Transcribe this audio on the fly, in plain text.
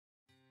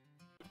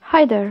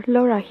Hi there,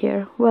 Laura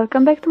here.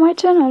 Welcome back to my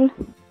channel.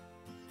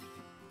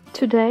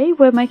 Today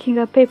we're making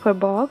a paper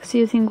box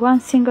using one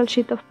single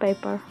sheet of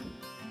paper.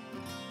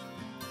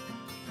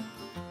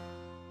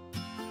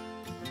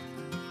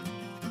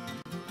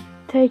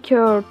 Take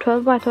your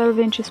 12 by 12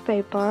 inches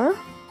paper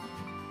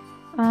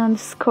and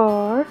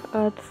score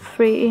at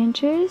 3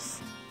 inches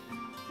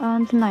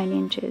and 9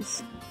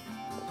 inches.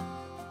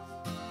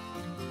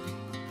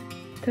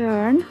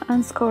 Turn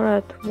and score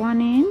at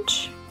 1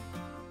 inch,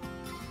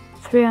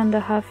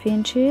 3.5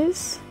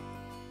 inches,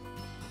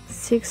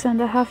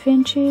 6.5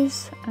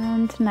 inches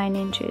and 9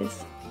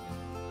 inches.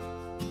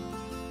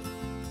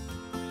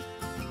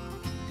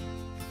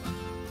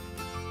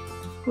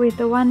 With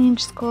the 1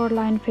 inch score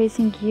line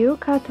facing you,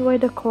 cut away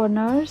the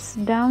corners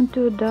down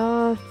to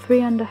the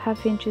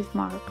 3.5 inches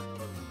mark.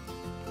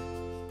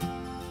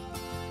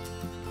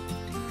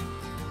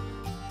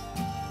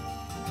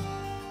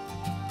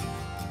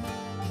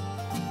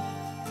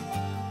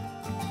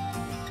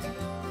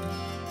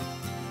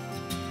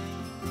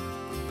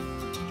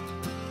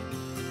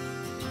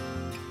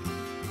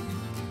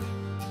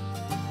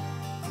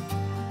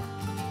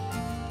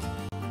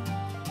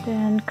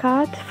 Then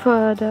cut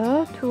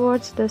further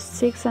towards the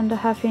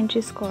 6.5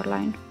 inches score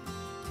line.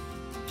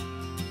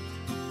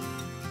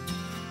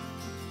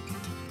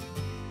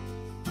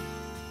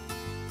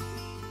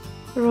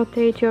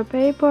 Rotate your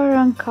paper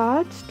and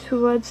cut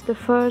towards the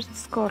first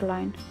score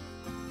line.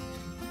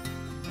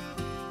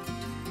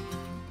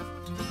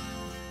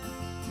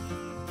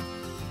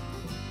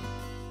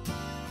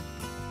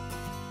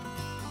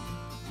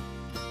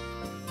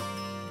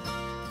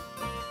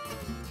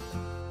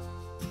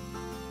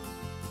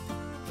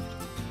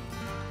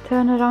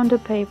 Turn around the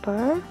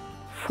paper,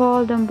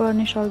 fold and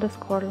burnish all the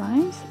score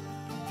lines.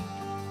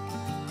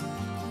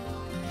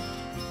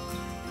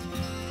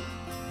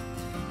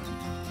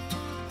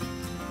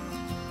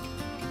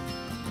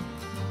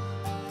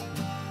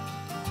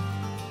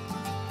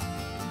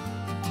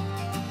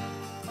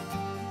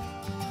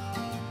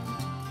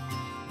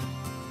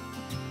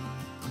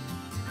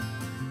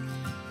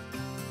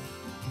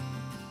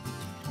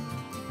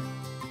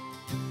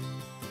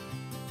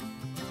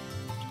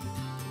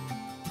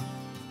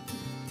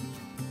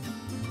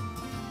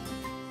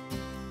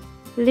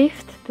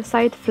 Lift the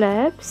side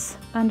flaps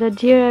and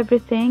adhere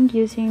everything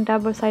using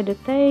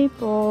double-sided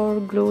tape or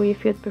glue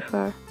if you'd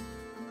prefer.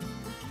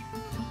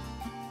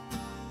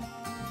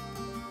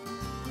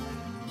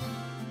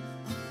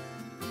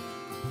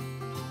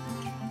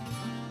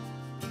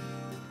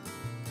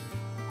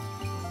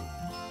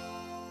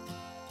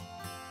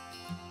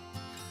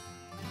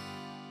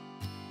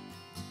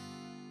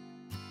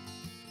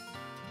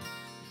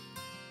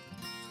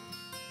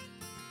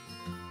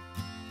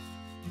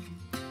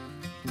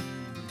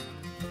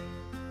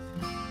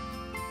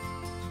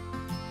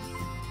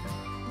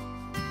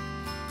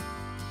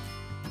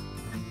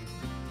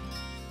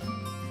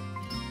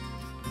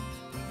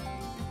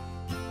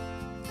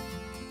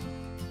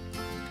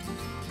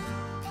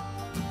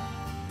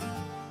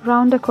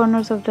 Round the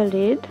corners of the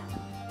lid.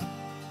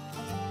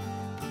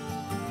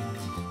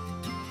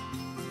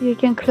 You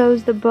can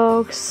close the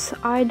box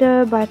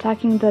either by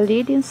tacking the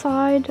lid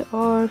inside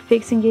or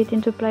fixing it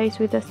into place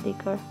with a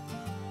sticker.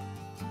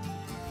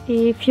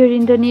 If you're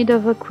in the need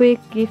of a quick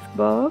gift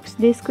box,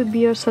 this could be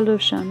your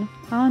solution,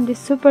 and it's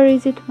super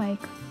easy to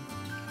make.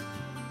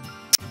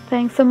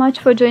 Thanks so much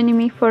for joining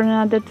me for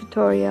another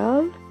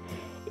tutorial.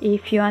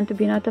 If you want to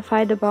be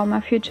notified about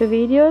my future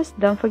videos,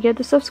 don't forget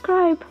to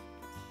subscribe.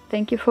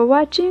 Thank you for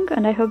watching,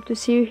 and I hope to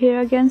see you here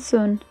again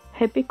soon.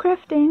 Happy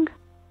crafting!